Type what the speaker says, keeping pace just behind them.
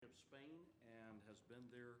has been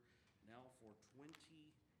there now for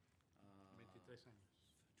 23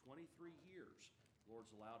 years. The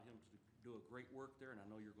Lord's allowed him to do a great work there, and I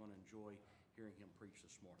know you're going to enjoy hearing him preach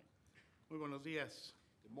this morning. Muy buenos días.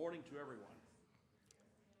 Good morning to everyone.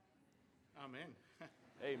 Amén.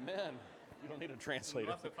 Amen. You don't need a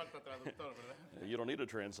translator. No hace falta traductor, ¿verdad? You don't need a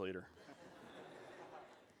translator.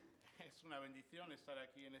 Es una bendición estar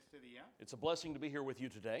aquí en este día. It's a blessing to be here with you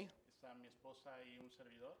today. Está mi esposa y un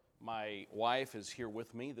servidor. My wife is here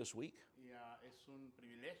with me this week. Y es un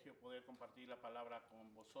privilegio poder compartir la palabra con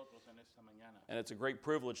vosotros en esta mañana. And it's a great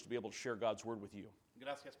privilege to be able to share God's word with you.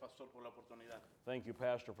 Gracias, pastor, por la oportunidad. Thank you,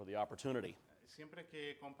 Pastor, for the opportunity. Siempre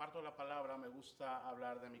que comparto la palabra me gusta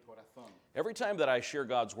hablar de mi corazón. Every time that I share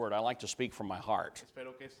God's word, I like to speak from my heart.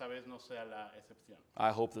 Espero que esta vez no sea la excepción.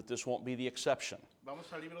 I hope that this won't be the exception. Vamos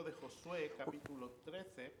al libro de Josué, capítulo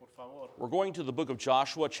 13, por favor. We're going to the book of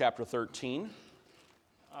Joshua, chapter 13.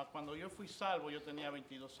 Cuando yo fui salvo, yo tenía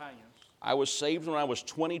 22 años. I was saved when I was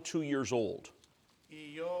 22 years old.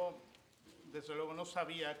 Y yo, desde luego, no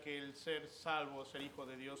sabía que el ser salvo, ser hijo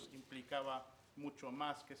de Dios, implicaba mucho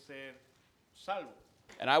más que ser salvo.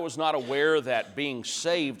 And I was not aware that being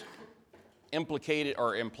saved implicated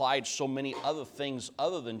or implied so many other things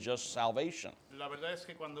other than just salvation. La verdad es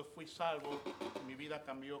que cuando fui salvo, mi vida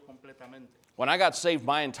cambió completamente. When I got saved,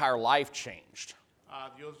 my entire life changed.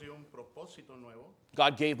 Dios dio un propósito nuevo.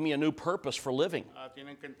 God gave me a new purpose for living.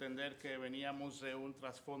 Tienen que entender que veníamos de un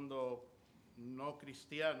trasfondo no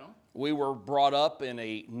cristiano. We were brought up in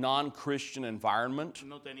a non-Christian environment.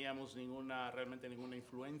 No teníamos realmente ninguna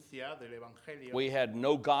influencia del evangelio. We had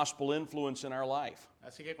no gospel influence in our life.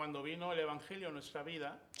 Así que cuando vino el evangelio a nuestra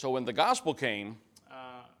vida, So when the gospel came,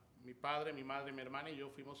 mi padre, mi madre, mi hermana y yo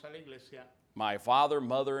fuimos a la iglesia. my father,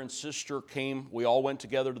 mother, and sister came. We all went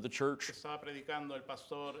together to the church. Estaba predicando el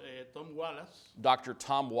pastor Tom Wallace. Dr.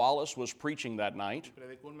 Tom Wallace was preaching that night.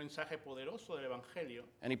 Predicó un mensaje poderoso del evangelio.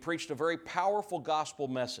 And he preached a very powerful gospel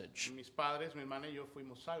message. Mis padres, mi hermana y yo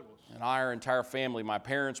fuimos salvos. And our entire family, my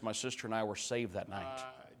parents, my sister, and I were saved that night.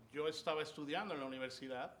 Yo estaba estudiando en la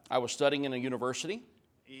universidad. I was studying in a university.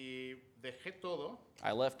 Y dejé todo.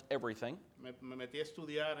 I left everything. Me metí a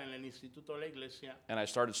estudiar en el Instituto de la Iglesia. And I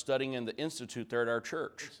started studying in the institute there at our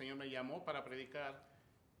church. El Señor me llamó para predicar.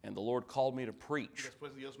 And the Lord called me to preach.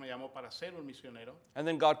 Después Dios me llamó para ser un misionero. And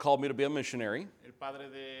then God called me to be a missionary. El padre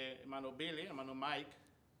de hermano Billy, hermano Mike.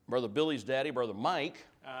 Brother Billy's daddy, Brother Mike.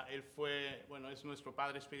 Él es nuestro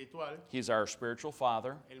padre espiritual. He's our spiritual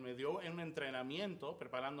father. Él me dio un entrenamiento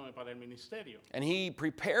preparándome para el ministerio. And he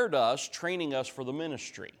prepared us, training us for the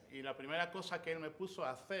ministry. Y la primera cosa que él me puso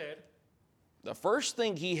a hacer, The first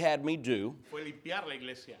thing he had me do fue limpiar la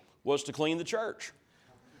iglesia. was to clean the church.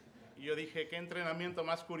 Y yo dije, qué entrenamiento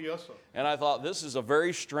más curioso. And I thought, this is a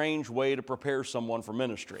very strange way to prepare someone for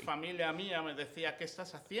ministry. Familia mía me decía, ¿qué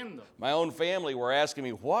estás haciendo? My own family were asking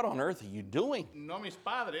me, what on earth are you doing? No mis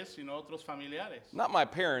padres, sino otros familiares. Not my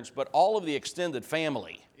parents, but all of the extended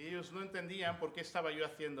family. Ellos no entendían por qué estaba yo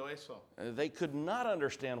haciendo eso. They could not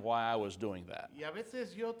understand why I was doing that. Y a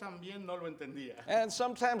veces yo también no lo entendía. And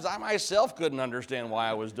sometimes I myself couldn't understand why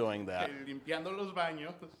I was doing that. Limpiando los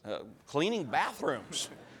baños, Cleaning bathrooms,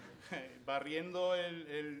 barriendo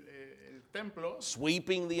el templo,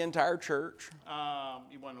 sweeping the entire church,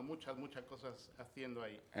 y bueno, muchas cosas haciendo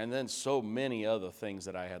ahí. and then so many other things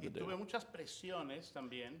that I had to Y tuve do. muchas presiones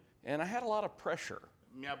también. And I had a lot of pressure.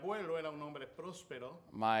 Mi abuelo era un hombre próspero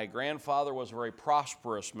My grandfather was a very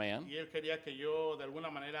prosperous man, y él quería que yo de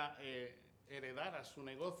alguna manera heredara su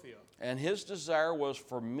negocio. and his desire was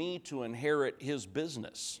for me to inherit his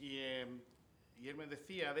business. Y él me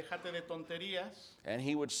decía, déjate de tonterías And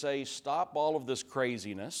he would say, stop all of this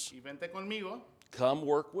craziness, y vente conmigo come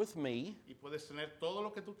work with me, y puedes tener todo lo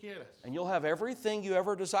que tú quieras. and you'll have everything you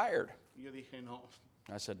ever desired. Y yo dije, no,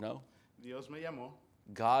 I said, no, Dios me llamó,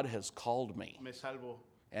 God has called me, me salvó,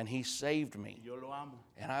 and he saved y me, yo lo amo.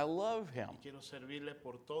 and I love him, Y quiero servirle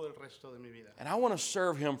por todo el resto de mi vida. and I want to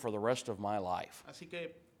serve him for the rest of my life. Así que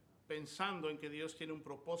pensando en que Dios tiene un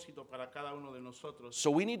propósito para cada uno de nosotros. So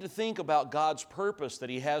we need to think about God's purpose that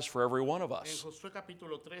he has for every one of En us. Josué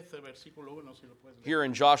capítulo 13, versículo 1, si lo puedes leer. Here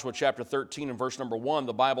in Joshua chapter 13 and verse number 1,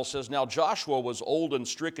 the Bible says, Now Joshua was old and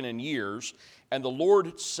stricken in years, and the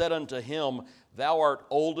Lord said unto him, Thou art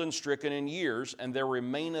old and stricken in years, and there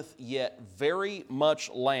remaineth yet very much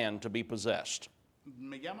land to be possessed.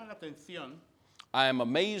 Me llama la atención I am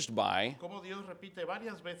amazed by cómo Dios repite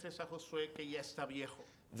varias veces a Josué que ya está viejo.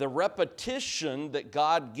 the repetition that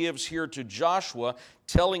God gives here to Joshua,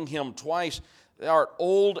 telling him twice, Thou art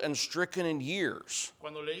old and stricken in years.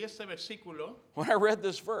 Cuando leí este versículo, When I read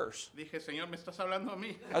this verse, dije, Señor, ¿me estás hablando a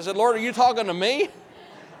mí? I said, Lord, are you talking to me?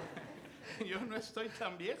 yo no estoy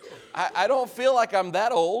tan viejo. I don't feel like I'm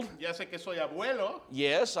that old. Ya sé que soy abuelo,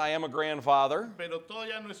 Yes, I am a grandfather, pero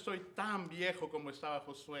todavía no estoy tan viejo como estaba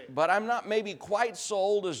Josué. but I'm not maybe quite so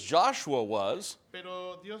old as Joshua was.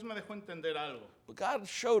 Pero Dios me dejó entender algo, But God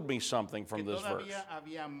showed me something que from this verse. todavía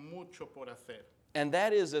había mucho por hacer. And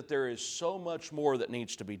that is that there is so much more that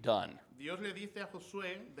needs to be done. Dios le dice a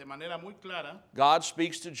Josué de manera muy clara God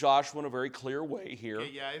speaks to Joshua in a very clear way here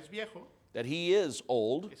que ya es viejo, that he is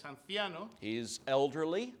old, es anciano. he's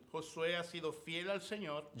elderly. Josué ha sido fiel al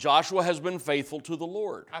Señor, Joshua has been faithful to the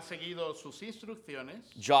Lord. ha seguido sus instrucciones,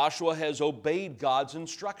 Joshua has obeyed God's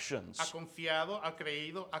instructions. ha confiado, ha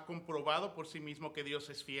creído, ha comprobado por sí mismo que Dios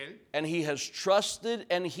es fiel, And he has trusted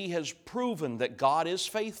and he has proven that God is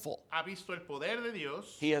faithful. ha visto el poder de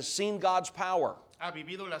Dios, He has seen God's power. ha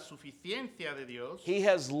vivido la suficiencia de Dios, He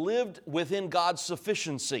has lived within God's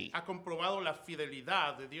sufficiency. ha comprobado la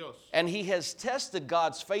fidelidad de Dios. And he has tested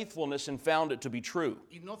God's faithfulness and found it to be true.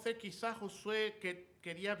 Y no sé, quizá Josué que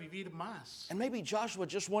quería vivir más. And maybe Joshua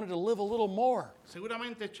just wanted to live a little more.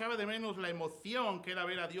 Seguramente echaba de menos la emoción que era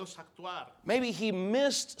ver a Dios actuar. Maybe he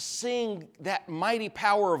missed seeing that mighty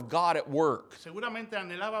power of God at work. Seguramente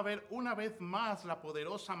anhelaba ver una vez más la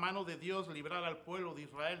poderosa mano de Dios librar al pueblo de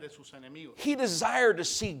Israel de sus enemigos. He desired to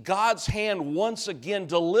see God's hand once again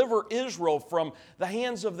deliver Israel from the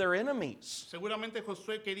hands of their enemies. Seguramente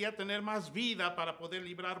Josué quería tener más vida para poder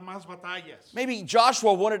librar más batallas. Maybe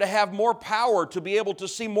Joshua wanted to have more power to be able to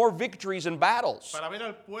see more victories in battles. Para ver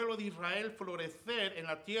al pueblo de Israel florecer en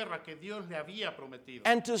la tierra que Dios le había prometido.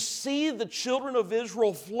 And to see the children of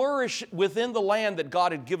Israel flourish within the land that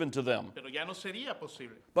God had given to them. Pero ya no sería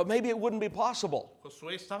posible. But maybe it wouldn't be possible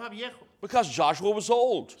Josué estaba viejo. because Joshua was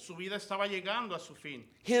old. Su vida estaba llegando a su fin.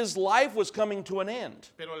 His life was coming to an end.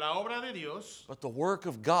 Pero la obra de Dios But the work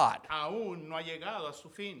of God aún no ha llegado a su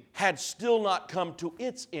fin. had still not come to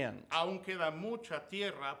its end. Aún queda mucha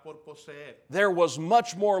tierra por poseer. There was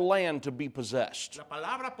much more land to be possessed. La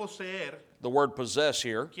palabra poseer The word possess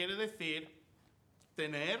here quiere decir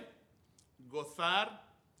tener, gozar,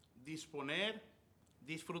 disponer,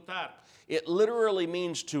 disfrutar. it literally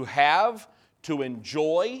means to have, to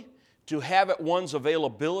enjoy, to have at one's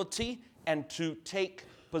availability, and to take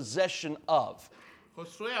possession of.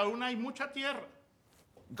 Josué, aún hay mucha tierra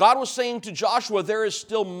God was saying to Joshua, there is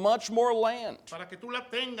still much more land para que tú la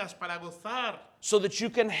tengas, para gozar, so that you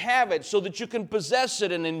can have it, so that you can possess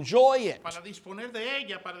it and enjoy it, para disponer de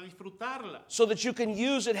ella, para disfrutarla. so that you can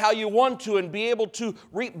use it how you want to and be able to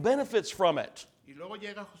reap benefits from it. Y luego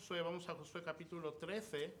llega Josué, vamos a Josué capítulo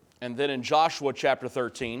 13, And then in Joshua chapter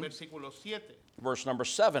 13, versículo 7. verse number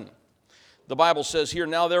 7, the Bible says here,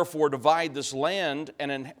 now therefore divide this land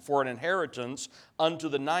for an inheritance unto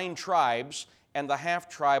the 9 tribes and the half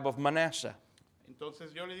tribe of Manasseh.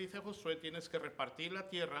 Entonces Dios le dice a Josué, tienes que repartir la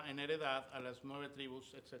tierra en heredad a las 9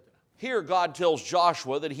 tribus, etc. Here God tells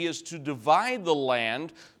Joshua that he is to divide the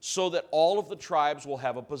land so that all of the tribes will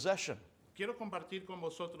have a possession. Quiero compartir con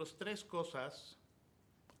vosotros 3 cosas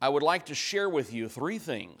I would like to share with you 3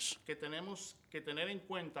 things que tenemos que tener en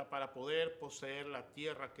cuenta para poder poseer la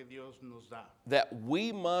tierra que Dios nos da. that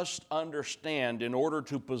we must understand in order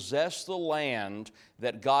to possess the land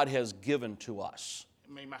that God has given to us.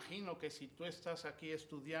 Me imagino que si tú estás aquí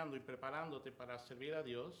estudiando y preparándote para servir a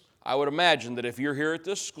Dios, I would imagine that if you're here at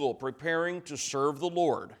this school preparing to serve the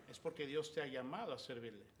Lord, es porque Dios te ha llamado a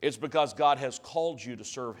servirle. it's because God has called you to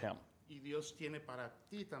serve Him. Y Dios tiene para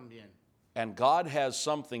ti también, And God has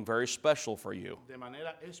something very special for you, de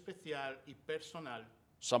manera especial y personal,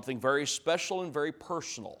 something very special and very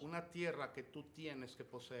personal. una tierra que tú tienes que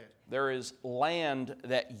poseer. There is land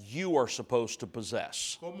that you are supposed to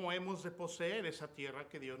possess. ¿Cómo hemos de poseer esa tierra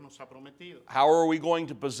que Dios nos ha prometido? How are we going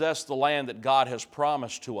to possess the land that God has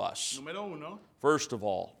promised to us? Número 1, First of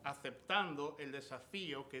all, aceptando el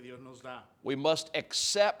desafío que Dios nos da. we must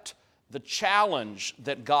accept the challenge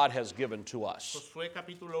that God has given to us. Josué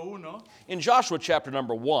capítulo 1, In Joshua chapter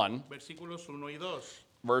number 1, versículos 1 y 2.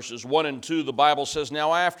 verses 1 and 2, the Bible says,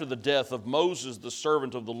 Now after the death of Moses, the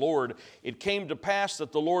servant of the Lord, it came to pass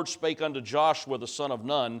that the Lord spake unto Joshua the son of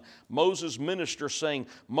Nun, Moses' minister, saying,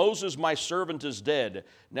 Moses my servant is dead.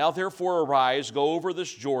 Now therefore arise, go over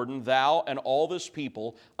this Jordan, thou and all this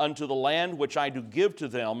people, unto the land which I do give to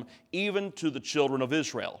them, even to the children of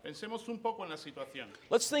Israel. Pensemos un poco en la situación.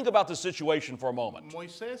 Let's think about the situation for a moment.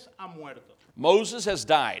 Moisés ha muerto. Moses has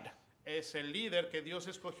died. es el líder que Dios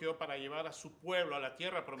escogió para llevar a su pueblo a la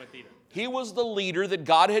tierra prometida. He was the leader that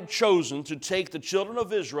God had chosen to take the children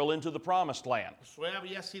of Israel into the promised land. Josué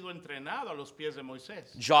había sido entrenado a los pies de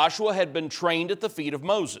Moisés. Joshua had been trained at the feet of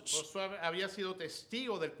Moses. Josué había sido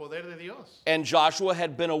testigo del poder de Dios. And Joshua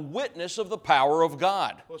had been a witness of the power of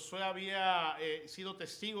God. Josué había sido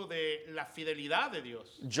testigo de la fidelidad de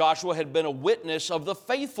Dios. Joshua had been a witness of the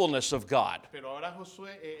faithfulness of God. Pero ahora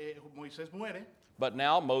Moisés muere But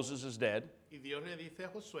now Moses is dead, y Dios le dice a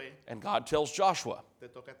Josué, and God tells Joshua, te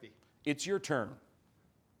toca a ti. it's your turn.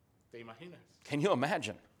 ¿Te imaginas? Can you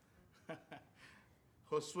imagine?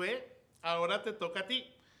 Josué, ahora te toca a ti.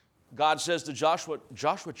 God says to Joshua,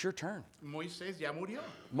 Joshua, it's your turn. Moisés ya murió.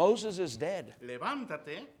 Moses is dead.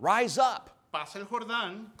 Levántate, Rise up. pasa el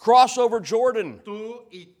Jordán, Cross over Jordan. tú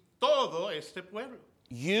y todo este pueblo.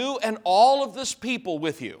 You and all of this people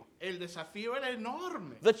with you. El desafío era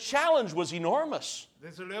enorme. The challenge was enormous.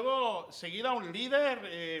 Desde luego, seguir a un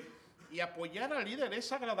líder y apoyar al líder es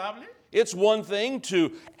agradable. It's one thing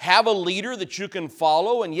to have a leader that you can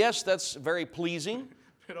follow, and yes, that's very pleasing.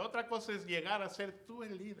 Pero otra cosa es llegar a ser tú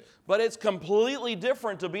el líder. But it's completely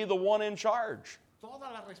different to be the one in charge.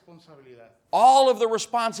 Toda la responsabilidad, All of the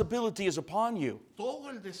responsibility is upon you. todo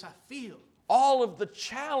el desafío. All of the Y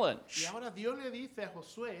challenge. ahora Dios le dice a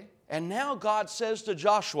Josué, And now God says to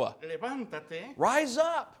Joshua, levántate rise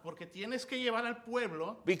up, porque tienes que llevar al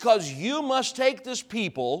pueblo because you must take this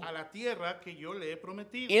people a la tierra que yo le he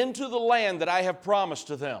prometido. into the land that I have promised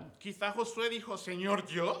to them. Quizá Josué dijo, Señor,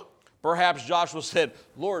 ¿yo? Perhaps Joshua said,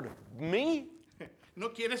 Lord, me? ¿No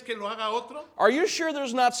quieres que lo haga otro? Are you sure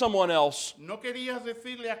there's not someone else? ¿No querías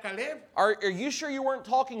decirle a Caleb? Are you sure you weren't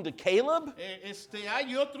talking to Caleb?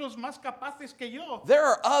 Hay otros más capaces que yo. There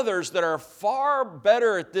are others that are far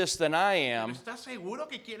better at this than I am. ¿Estás seguro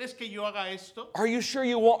que quieres que yo haga esto? Are you sure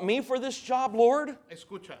you want me for this job, Lord?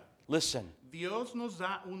 Escucha, Listen, Dios nos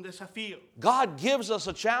da un desafío. God gives us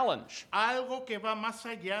a challenge, Algo que va más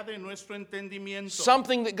allá de nuestro entendimiento.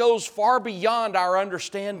 something that goes far beyond our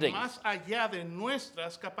understanding Más allá de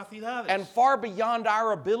nuestras capacidades. and far beyond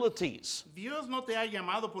our abilities. Dios no te ha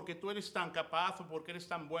llamado porque tú eres tan capaz o porque eres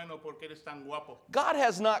tan bueno o porque eres tan guapo. God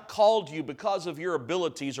has not called you because of your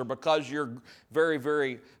abilities or because you're very,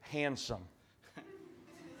 very handsome.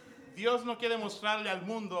 Dios no quiere mostrarle al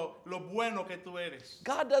mundo lo bueno que tú eres.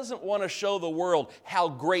 God doesn't want to show the world how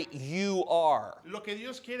great you are. Lo que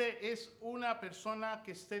Dios quiere es una persona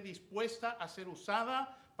que esté dispuesta a ser usada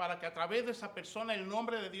para que a través de esa persona el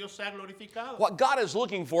nombre de Dios sea glorificado. What God is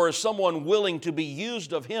looking for is someone willing to be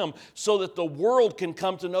used of Him so that the world can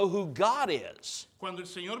come to know who God is. Cuando el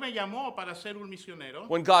Señor me llamó para ser un misionero,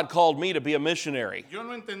 When God called me to be a missionary, yo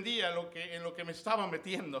no entendía en lo que me estaba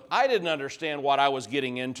metiendo. I didn't understand what I was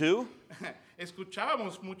getting into.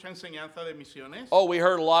 Escuchábamos mucha enseñanza de misiones. Oh, we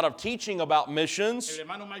heard a lot of teaching about El missions.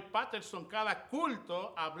 hermano Mike Patterson, cada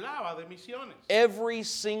culto hablaba de misiones. Every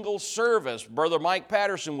single service, Brother Mike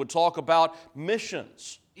Patterson would talk about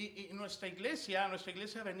missions. Y nuestra iglesia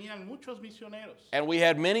venían muchos misioneros. And we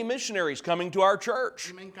had many missionaries coming to our church.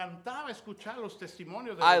 Y me encantaba escuchar los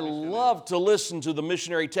testimonios de I los misioneros. love to listen to the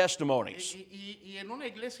missionary testimonies. Y en una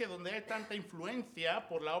iglesia donde hay tanta influencia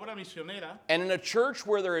por la obra misionera, And in a church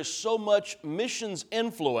where there is so much missions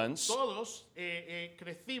influence, todos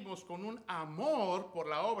crecimos con un amor por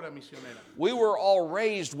la obra misionera. we were all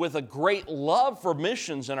raised with a great love for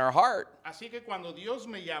missions in our heart. Así que cuando Dios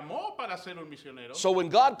me llamó para ser un misionero, So when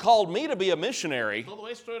God called me to be a missionary, todo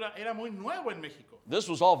esto era muy nuevo en México. this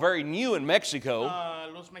was all very new in Mexico.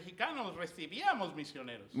 Los mexicanos recibíamos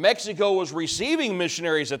misioneros, Mexico was receiving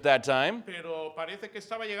missionaries at that time, pero parece que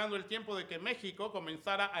estaba llegando el tiempo de que México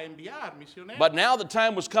comenzara a enviar misioneros. but now the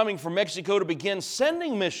time was coming for Mexico to begin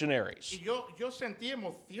sending missionaries. Y yo sentí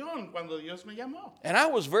emoción cuando Dios me llamó. And I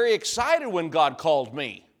was very excited when God called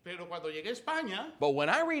me. Pero cuando llegué a España, But when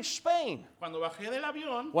I reached Spain, cuando bajé del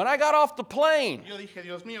avión, when I got off the plane, yo dije,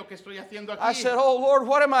 Dios mío, ¿qué estoy haciendo aquí? I said, oh Lord,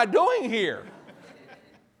 what am I doing here?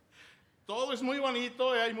 Todo es muy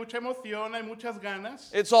bonito, hay mucha emoción, hay muchas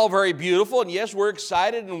ganas, It's all very beautiful, and yes, we're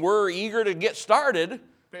excited and we're eager to get started,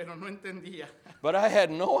 pero no entendía. but I had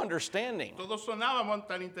no understanding. Todo sonaba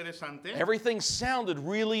tan interesante. Everything sounded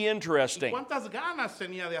really ¿Y interesting. cuántas ganas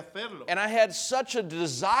tenía de hacerlo? And I had such a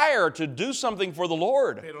desire to do something for the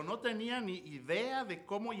Lord, Pero no tenía ni idea de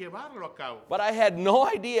cómo llevarlo a cabo. but I had no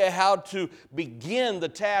idea how to begin the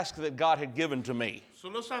task that God had given to me.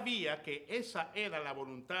 Solo sabía que esa era la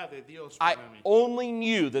voluntad de Dios I para mí. only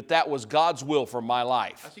knew that that was God's will for my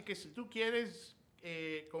life. Así que si tú quieres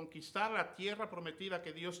conquistar la tierra prometida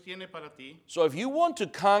que Dios tiene para ti, So if you want to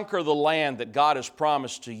conquer the land that God has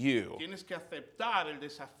promised to you, tienes que aceptar el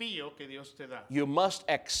desafío que Dios te da. you must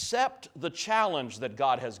accept the challenge that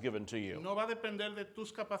God has given to you. No va a depender de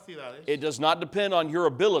tus capacidades, It does not depend on your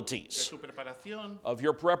de abilities, tu preparación, of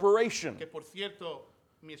your preparation. que por cierto,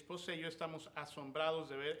 mi esposa y yo estamos asombrados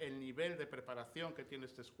de ver el nivel de preparación que tiene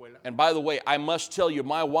esta escuela. And by the way, I must tell you,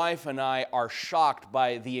 my wife and I are shocked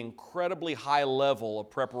by the incredibly high level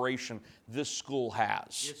of preparation this school Y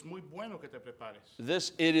has. es muy bueno que te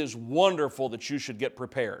prepares, It is wonderful that you should get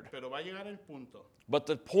prepared. pero va a llegar el punto But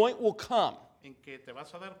the point will come en que te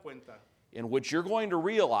vas a dar cuenta in which you're going to que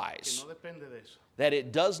realize no depende de eso, that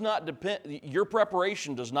it does not depend, your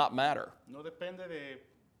preparation does not matter. no depende de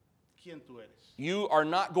quién tú eres, You are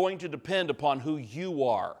not going to depend upon who you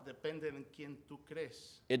are. depende en quién tú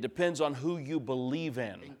crees, It depends on who you believe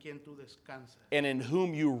en in quién tú descansas, and in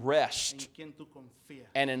whom you en rest quién tú confías,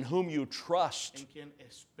 and in whom you trust en quién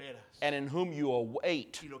esperas. and in whom you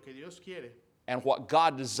await. Y lo que Dios quiere And what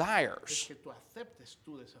God es desires que tú aceptes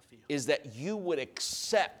tu desafío. is that you would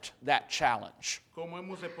accept that challenge. ¿Cómo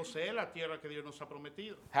hemos de poseer la tierra que Dios nos ha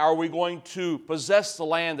prometido? How are we going to possess the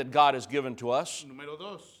land that God has given to us? Número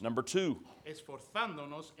 2, Number 2,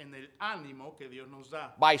 esforzándonos en el ánimo que Dios nos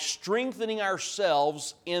da. by strengthening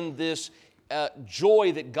ourselves in this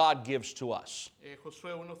joy that God gives to us.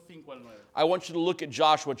 Josué 1, 5 al 9. I want you to look at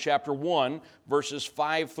Joshua chapter 1, verses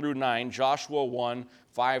 5 through 9. Joshua 1,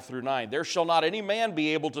 5 through 9. There shall not any man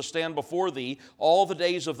be able to stand before thee all the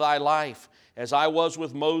days of thy life. As I was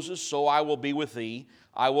with Moses, so I will be with thee.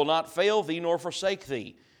 I will not fail thee nor forsake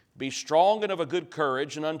thee. Be strong and of a good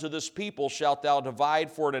courage, and unto this people shalt thou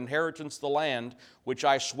divide for an inheritance the land which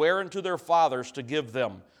I swear unto their fathers to give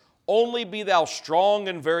them. Only be thou strong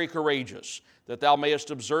and very courageous, that thou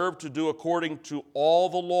mayest observe to do according to all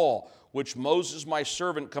the law which Moses my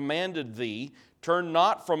servant commanded thee. Turn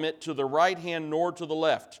not from it to the right hand nor to the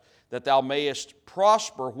left, that thou mayest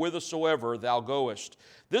prosper whithersoever thou goest.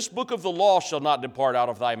 This book of the law shall not depart out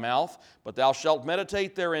of thy mouth, but thou shalt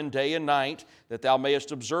meditate therein day and night, that thou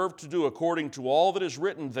mayest observe to do according to all that is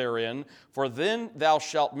written therein. For then thou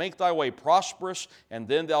shalt make thy way prosperous, and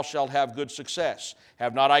then thou shalt have good success.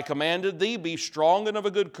 Have not I commanded thee? Be strong and of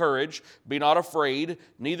a good courage. Be not afraid,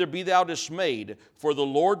 neither be thou dismayed. For the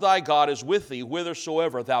Lord thy God is with thee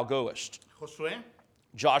whithersoever thou goest. Josué,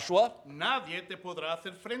 Joshua, nadie te podrá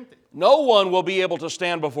hacer frente no one will be able to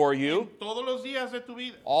stand before you todos los días de tu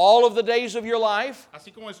vida. all of the days of your life.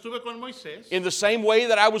 Así como estuve con Moisés, In the same way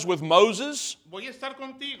that I was with Moses, voy a estar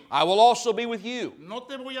contigo. I will also be with you. No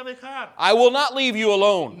te voy a dejar. I will not leave you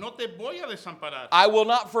alone. No te voy a desamparar. I will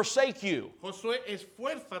not forsake you. Josué,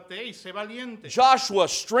 esfuérzate y sé valiente. Joshua,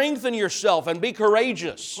 strengthen yourself and be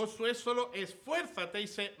courageous. Josué, solo esfuérzate y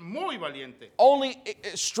sé muy valiente. Only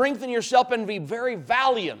strengthen yourself and be very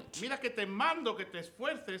valiant. Mira que te mando que te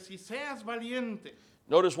esfuerces y seas valiente.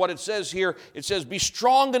 Notice what it says here. It says, be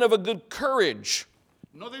strong and of a good courage.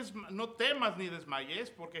 No temas ni desmayes,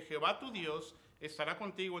 porque Jehová tu Dios estará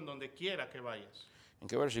contigo en donde quiera que vayas. ¿En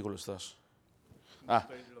qué versículo estás?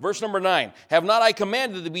 Verse number 9. Have not I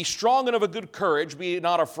commanded thee, be strong and of a good courage, be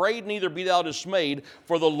not afraid, neither be thou dismayed,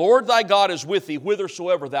 for the Lord thy God is with thee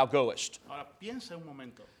whithersoever thou goest. Ahora piensa un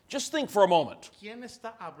momento. Just think for a moment. ¿Quién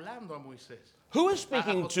está hablando a Moisés? Who is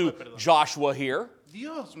speaking to Josué, perdón. Joshua here?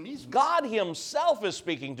 Dios mismo. God himself is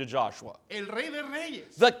speaking to Joshua. El Rey de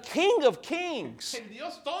Reyes. The King of Kings. El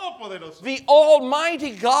Dios Todopoderoso. The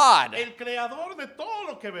Almighty God. El creador de todo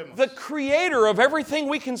lo que vemos. The Creator of everything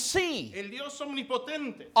we can see. El Dios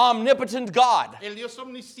omnipotente. Omnipotent God. El Dios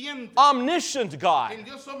omnisciente. Omniscient God. El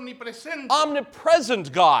Dios omnipresente.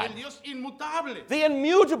 Omnipresent God. El Dios inmutable. The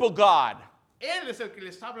immutable God. Él es el que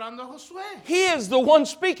le está hablando a Josué. He is the one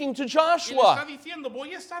speaking to Y le está Joshua. diciendo,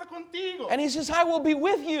 voy a estar contigo. And he says, I will be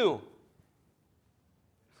with you.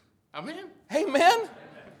 Amén. Amen.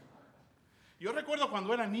 Yo recuerdo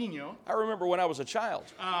cuando era niño, I remember when I was a child.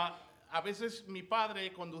 a veces mi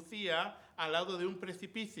padre conducía al lado de un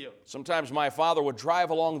precipicio. Sometimes my father would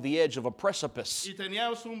drive along the edge of a precipice. Y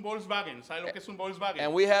teníamos un Volkswagen. ¿Sabe lo que es un Volkswagen?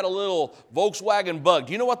 And we had a little Volkswagen Bug.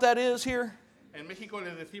 Do you know what that is here? En México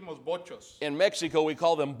les decimos bochos. In Mexico, we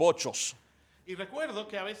call them bochos. Y recuerdo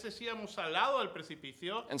que a veces íbamos al lado del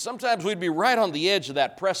precipicio And sometimes we'd be right on the edge of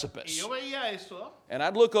that y precipice. yo veía eso And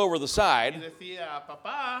I'd look over the y side decía,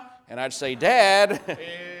 papá, and I'd say, Dad,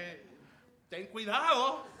 ten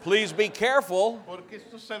cuidado please be careful porque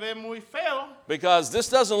esto se ve muy feo. because this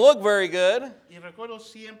doesn't look very good. Y recuerdo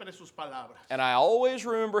siempre sus palabras. And I always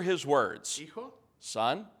remember his words. Hijo,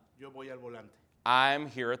 Son, yo voy al volante. I'm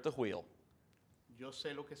here at the wheel. Yo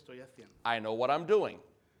sé lo que estoy haciendo. I know what I'm doing.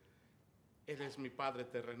 Él es mi Padre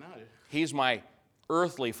terrenal. He's my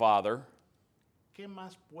earthly father. ¿Qué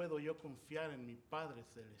más puedo yo confiar en mi Padre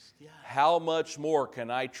celestial? How much more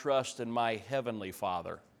can I trust in my heavenly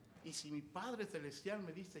Father? Y si mi Padre celestial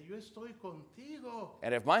me dice, yo estoy contigo,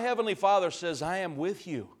 And if my heavenly Father says, I am with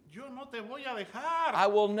you, yo no te voy a dejar. I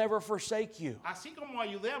will never forsake you. Así como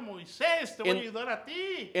ayudé a Moisés, te voy a ayudar a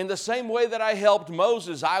ti. In the same way that I helped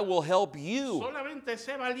Moses, I will help you. Solamente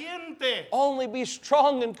sé valiente. Only be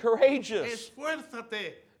strong and courageous.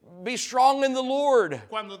 Esfuérzate. Be strong in the Lord.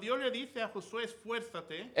 Cuando Dios le dice a Josué,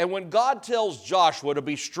 esfuérzate, And when God tells Joshua to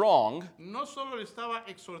be strong, no solo le estaba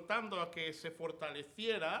exhortando a que se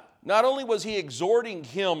fortaleciera, not only was he exhorting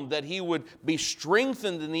him that he would be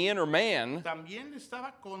strengthened in the inner man, también le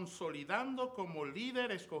estaba consolidando como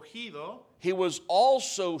líder escogido he was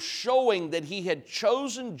also showing that he had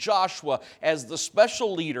chosen Joshua as the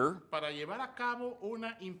special leader para llevar a cabo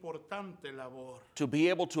una importante labor. to be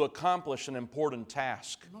able to accomplish an important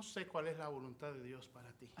task. No sé cuál es la voluntad de Dios para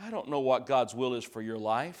ti. I don't know what God's will is for your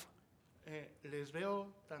life. Les veo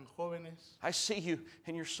tan jóvenes. I see you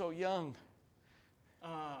and you're so young.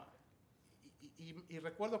 Y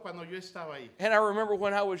recuerdo cuando yo estaba ahí. And I remember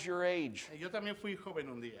when I was your age. Yo también fui joven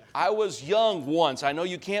un día. I was young once. I know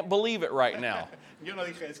you can't believe it right now. Yo no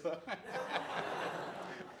dije eso.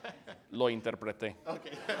 Lo interpreté.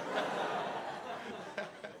 Okay.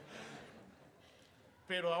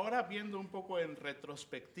 Pero ahora viendo un poco en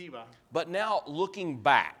retrospectiva, But now looking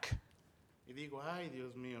back, y digo, ay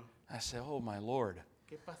Dios mío, I say, oh my Lord,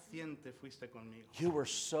 qué paciente fuiste conmigo. you were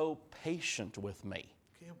so patient with me.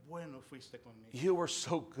 Qué bueno fuiste conmigo. You were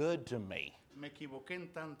so good to me. Me equivoqué en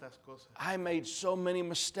tantas cosas. I made so many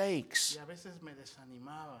mistakes. Y a veces me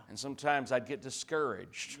desanimaba. And sometimes I'd get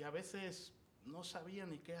discouraged. Y a veces no sabía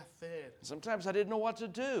ni qué hacer. Sometimes I didn't know what to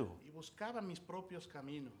do. Y buscaba mis propios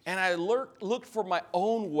caminos. And I looked for my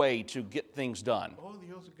own way to get things done. Oh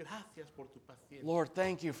Dios, gracias por tu paciencia. Lord,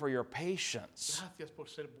 thank you for your patience. Gracias por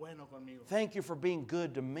ser bueno conmigo. Thank you for being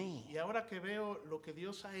good to me. Y ahora que veo lo que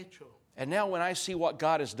Dios ha hecho And now when I see what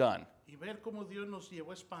God has done y ver cómo Dios nos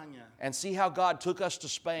llevó a España and see how God took us to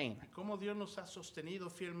Spain y cómo Dios nos ha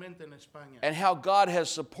sostenido fielmente en España and how God has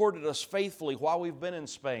supported us faithfully while we've been in y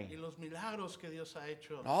Spain, los milagros que Dios ha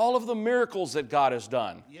hecho and all of the miracles that God has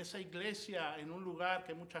done, y esa iglesia en un lugar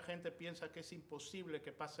que mucha gente piensa que es imposible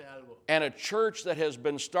que pase algo. and a church that has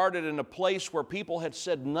been started in a place where people had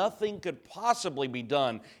said nothing could possibly be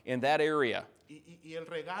done in that area. Y el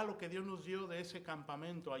regalo que Dios nos dio de ese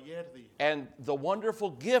campamento Ayerdi, And the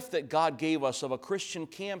wonderful gift that God gave us of a Christian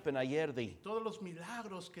camp in Ayerdi. todos los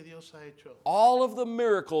milagros que Dios ha hecho, All of the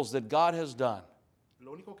miracles that God has done.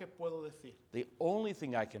 lo único que puedo decir The only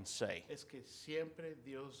thing I can say es que siempre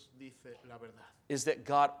Dios dice la verdad. is that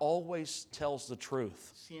God always tells the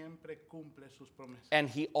truth. Siempre cumple sus promesas. And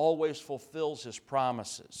He always fulfills His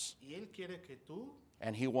promises. Y Él quiere que tú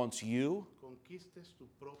And He wants you conquistes tu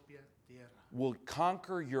propia tierra. will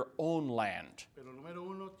conquer your own land. Pero número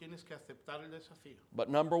uno, tienes que aceptar el desafío. But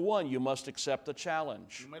number one, you must accept the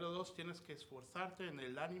challenge. Número dos, tienes que esforzarte en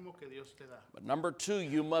el ánimo que Dios te da. But number two,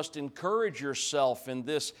 you must encourage yourself in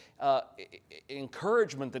this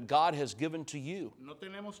encouragement that God has given to you. No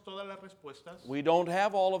tenemos todas las respuestas, We don't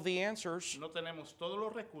have all of the answers. no tenemos todos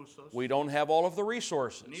los recursos, We don't have all of the ni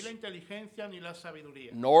resources, la inteligencia ni la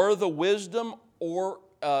sabiduría. nor the wisdom or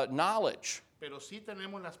knowledge. Pero sí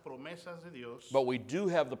tenemos las promesas de Dios But we do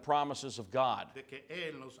have the promises of God de que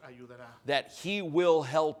Él nos ayudará, that He will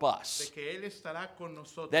help de us, que Él estará con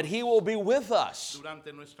nosotros that He will be with us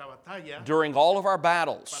durante nuestra batalla during all of our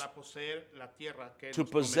battles para poseer la tierra que Él to nos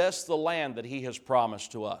promete. possess the land that He has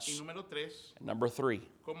promised to Y us. número tres, And number three,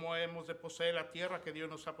 ¿cómo hemos de poseer la tierra que Dios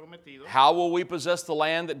nos ha prometido? how will we possess the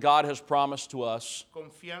land that God has promised to us?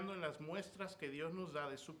 Confiando en las muestras que Dios nos da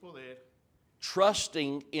de su poder,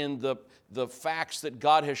 Trusting in the facts that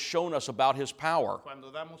God has shown us about His power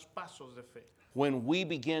cuando damos pasos de fe. when we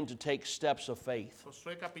begin to take steps of faith.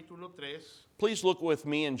 Josué capítulo 3, Please look with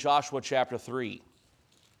me in Joshua chapter 3.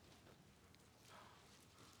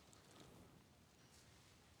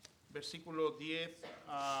 versículo 10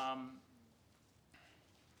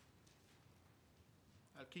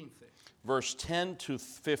 al 15. Verse 10 to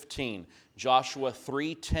 15, Joshua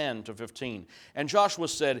 3:10 to 15. And Joshua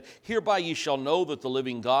said, Hereby ye shall know that the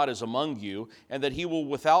living God is among you, and that He will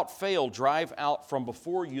without fail drive out from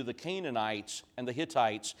before you the Canaanites, and the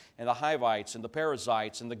Hittites, and the Hivites, and the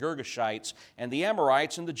Perizzites, and the Girgashites, and the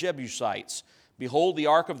Amorites, and the Jebusites. Behold, the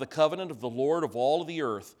ark of the covenant of the Lord of all the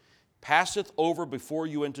earth. passeth over before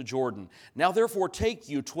you into Jordan. Now therefore take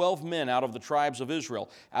you 12 men out of the tribes of Israel,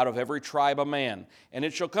 out of every tribe a man. And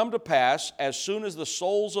it shall come to pass, as soon as the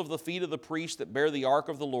soles of the feet of the priests that bear the ark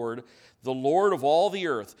of the Lord of all the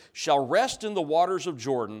earth, shall rest in the waters of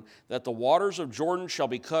Jordan, that the waters of Jordan shall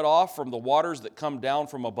be cut off from the waters that come down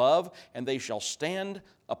from above, and they shall stand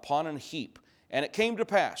upon an heap. And it came to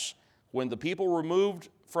pass, when the people removed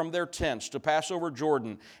from their tents to pass over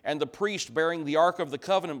Jordan, and the priest bearing the ark of the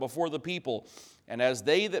covenant before the people, and as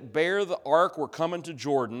they that bear the ark were come into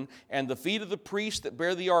Jordan, and the feet of the priest that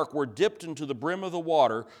bear the ark were dipped into the brim of the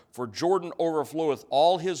water, for Jordan overfloweth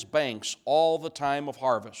all his banks all the time of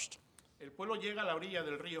harvest. El pueblo llega a la orilla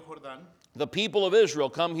del río Jordán The people of Israel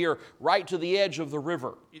come here right to the edge of the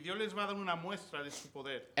river. y Dios les va a dar una muestra de su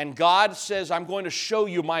poder. And God says, I'm going to show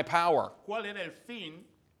you my power. ¿Cuál era el fin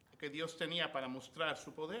que Dios tenía para mostrar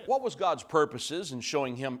su poder? What was God's purposes in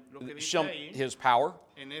showing dice ahí, his power?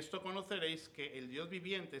 En esto conoceréis que el Dios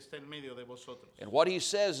viviente está en medio de vosotros. And what he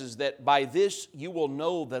says is that by this you will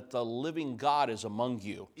know that the living God is among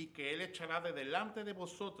you, Y que Él echará de delante de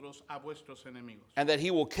vosotros a vuestros enemigos. and that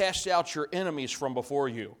he will cast out your enemies from before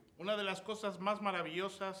you. Una de las cosas más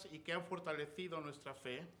maravillosas y que han fortalecido nuestra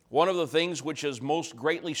fe One of the things which has most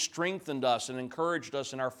greatly strengthened us and encouraged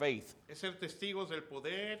us in our faith es ser testigos del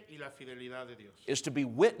poder y la fidelidad de Dios. is to be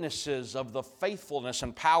witnesses of the faithfulness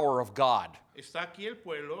and power of God. Está aquí el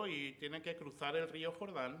pueblo y tienen que cruzar el río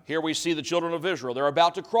Jordán. Here we see the children of Israel. They're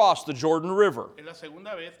about to cross the Jordan River. Es la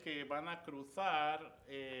segunda vez que van a cruzar,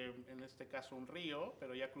 en este caso un río,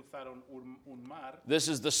 pero ya cruzaron un mar. This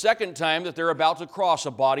is the second time that they're about to cross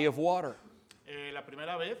a body of water. La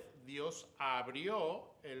primera vez Dios abrió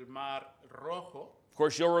el mar rojo Of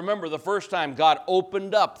course, you'll remember the first time God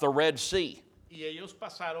opened up the Red Sea, y ellos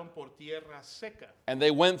pasaron por tierra seca. and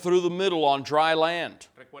they went through the middle on dry land.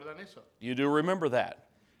 ¿Recuerdan eso? You do remember that.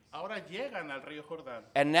 Ahora llegan al río Jordán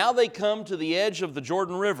And now they come to the edge of the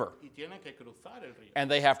Jordan River, y tienen que cruzar el río. and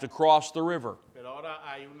they have to cross the river. Pero ahora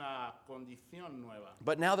hay una condición nueva.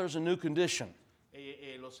 But now there's a new condition.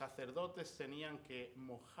 Los sacerdotes tenían que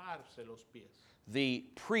mojarse los pies. The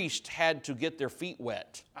priest had to get their feet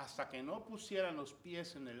wet. Hasta que no pusieran los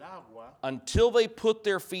pies en el agua, Until they put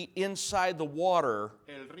their feet inside the water,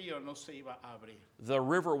 el río no se iba a abrir. the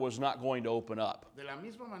river was not going to open up. De la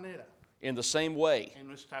misma manera, In the same way, en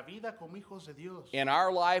nuestra vida como hijos de Dios, in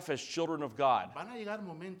our life as children of God, van a llegar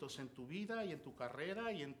momentos en tu vida y en tu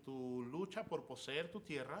carrera y en tu lucha por poseer tu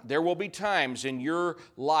tierra there will be times in your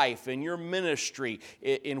life, in your ministry,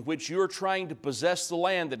 in which you're trying to possess the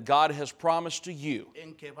land that God has promised to you,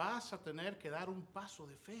 en que vas a tener que dar un paso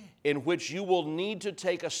de fe. in which you will need to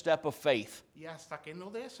take a step of faith. Y hasta que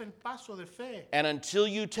no des el paso de fe, And until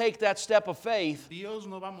you take that step of faith, Dios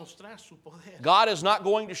no va a mostrar su poder. God is not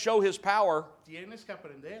going to show his power. Tienes que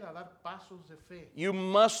aprender a dar pasos de fe, You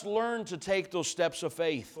must learn to take those steps of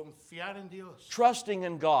faith, confiar en Dios, trusting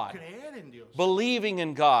in God, creer en Dios. believing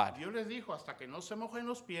in God. Dios les dijo, hasta que no se mojen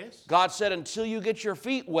los pies, God said, until you get your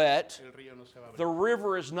feet wet, el río no se va a abrir. the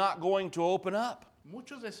river is not going to open up.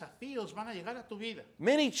 Muchos desafíos van a llegar a tu vida.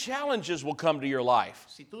 Many challenges will come to your life.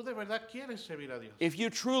 Si tú de verdad quieres servir a Dios, If you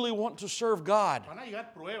truly want to serve God, van a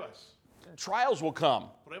llegar pruebas. trials will come.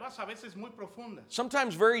 Pruebas a veces muy profundas.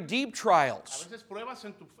 Sometimes very deep A trials. veces pruebas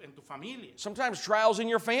en tu familia. Sometimes trials in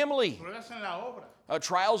your family. Pruebas en la obra.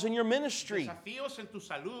 Trials in your ministry. Desafíos en tu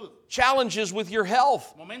salud. Challenges with your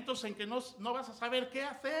health. Momentos en que no vas a saber qué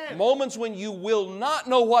hacer. Moments when you will not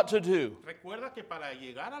know what to do. Recuerda que para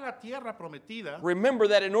llegar a la tierra prometida, Remember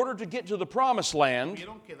that in order to get to the promised land,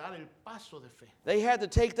 tuvieron que dar el paso de fe. they had to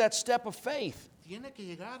take that step of faith. Tiene que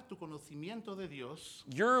llegar tu conocimiento de Dios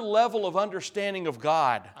Your level of understanding of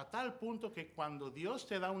God a tal punto que cuando Dios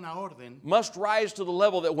te da una orden, must rise to the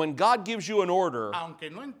level that when God gives you an order, aunque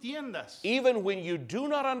no entiendas, even when you do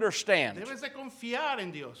not understand, debes de confiar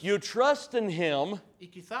en Dios. you trust in Him, Y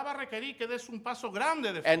quizá va a requerir que des un paso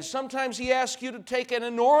grande de fe. and sometimes He asks you to take an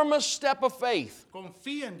enormous step of faith.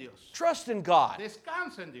 Confía en Dios. Trust in God.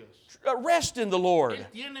 Descansa en Dios. Rest in the Lord. Él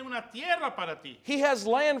tiene una tierra para ti, He has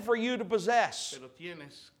land for you to possess. pero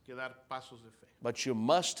tienes que dar pasos de fe. But you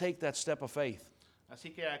must take that step of faith.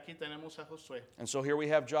 Así que aquí tenemos a Josué. And so here we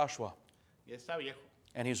have Joshua. Y está viejo,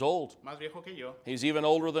 And he's old. más viejo que yo. He's even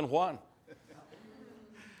older than Juan.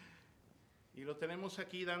 Y lo tenemos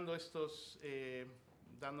aquí dándonos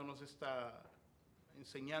esta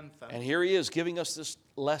enseñanza. And here he is giving us this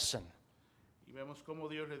lesson. Y vemos cómo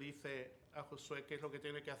Dios le dice a Josué qué es lo que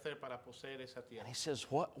tiene que hacer para poseer esa tierra. And he says,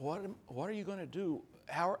 what are you going to do?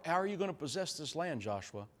 How are you going to possess this land,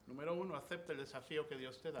 Joshua? Número uno, acepta el desafío que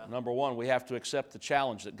Dios te da. Number one, we have to accept the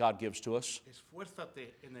challenge that God gives to us.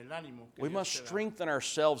 Esfuérzate en el ánimo que We Dios must te da. strengthen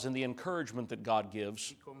ourselves in the encouragement that God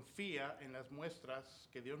gives. Y confía en las muestras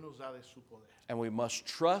que Dios nos da de su poder. And we must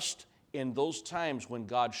trust in those times when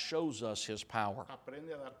God shows us His power.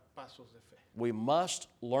 Aprende a dar pasos de fe. We must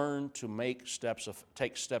learn to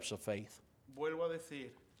take steps of faith. Vuelvo a decir,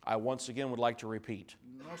 I once again would like to repeat.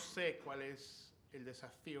 no sé cuál es el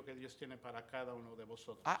desafío que Dios tiene para cada uno de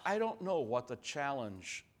vosotros. I don't know what the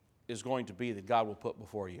challenge is going to be that God will put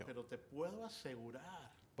before you. Pero te puedo asegurar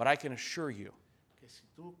But I can assure you que si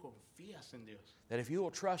tú confías en Dios, that if you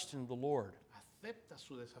will trust in the Lord aceptas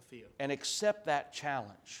su desafío, and accept that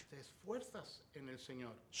challenge, te esfuerzas en el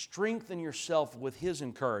Señor strengthen yourself with His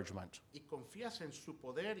encouragement, y confías en su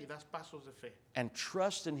poder y das pasos de fe, and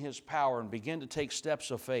trust in His power and begin to take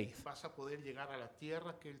steps of faith, vas a poder llegar a la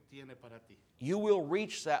tierra que Él tiene para ti. you will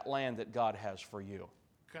reach that land that God has for you.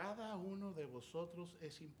 Cada uno de vosotros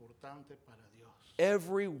es importante para Dios.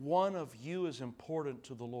 Every one of you is important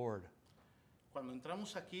to the Lord. Cuando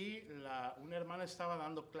entramos aquí, una hermana estaba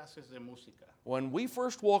dando clases de música. When we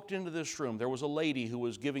first walked into this room, there was a lady who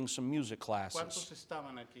was giving some music classes. ¿Cuántos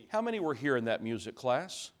estaban aquí? How many were here in that music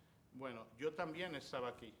class? Bueno, yo también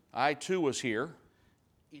estaba aquí I too was here,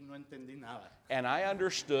 y no entendí nada. and I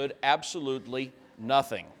understood absolutely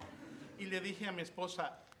nothing. Y le dije a mi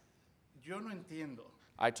esposa, yo no entiendo,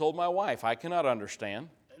 I told my wife, I cannot understand.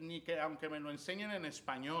 ni que aunque me lo enseñen en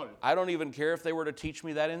español. I don't even care if they were to teach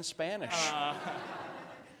me that in Spanish.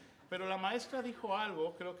 Pero la maestra dijo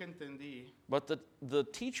algo, creo que entendí. But the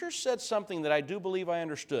teacher said something that I do believe I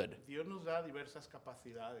understood. Dios nos da diversas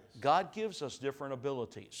capacidades. God gives us different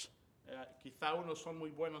abilities. Quizá unos son muy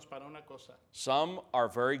buenos para una cosa, Some are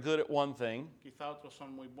very good at one thing, quizá otros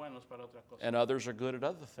son muy buenos para otra cosa. and others are good at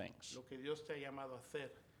other things. Lo que Dios te ha llamado a hacer,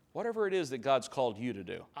 Whatever it is that God's called you to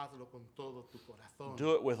do, hazlo con todo tu corazón.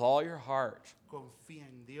 do it with all your heart, Confía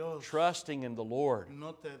en Dios. trusting in the Lord.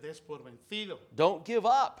 No te des por vencido. Don't give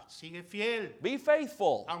up. Sigue fiel. Be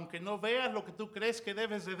faithful. Aunque no veas lo que tú crees que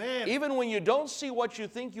debes de ver. Even when you don't see what you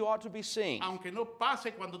think you ought to be seeing. Aunque no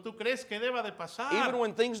pase cuando tú crees que deba de pasar. Even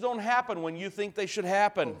when things don't happen when you think they should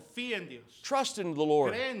happen. Confía en Dios. Trust in the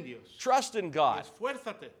Lord. Cree en Dios. Trust in God.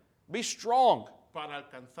 Esfuérzate Be strong para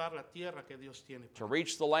alcanzar la tierra que Dios tiene. to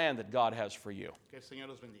reach the land that God has for you. Que el Señor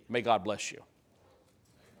los bendiga. May God bless you.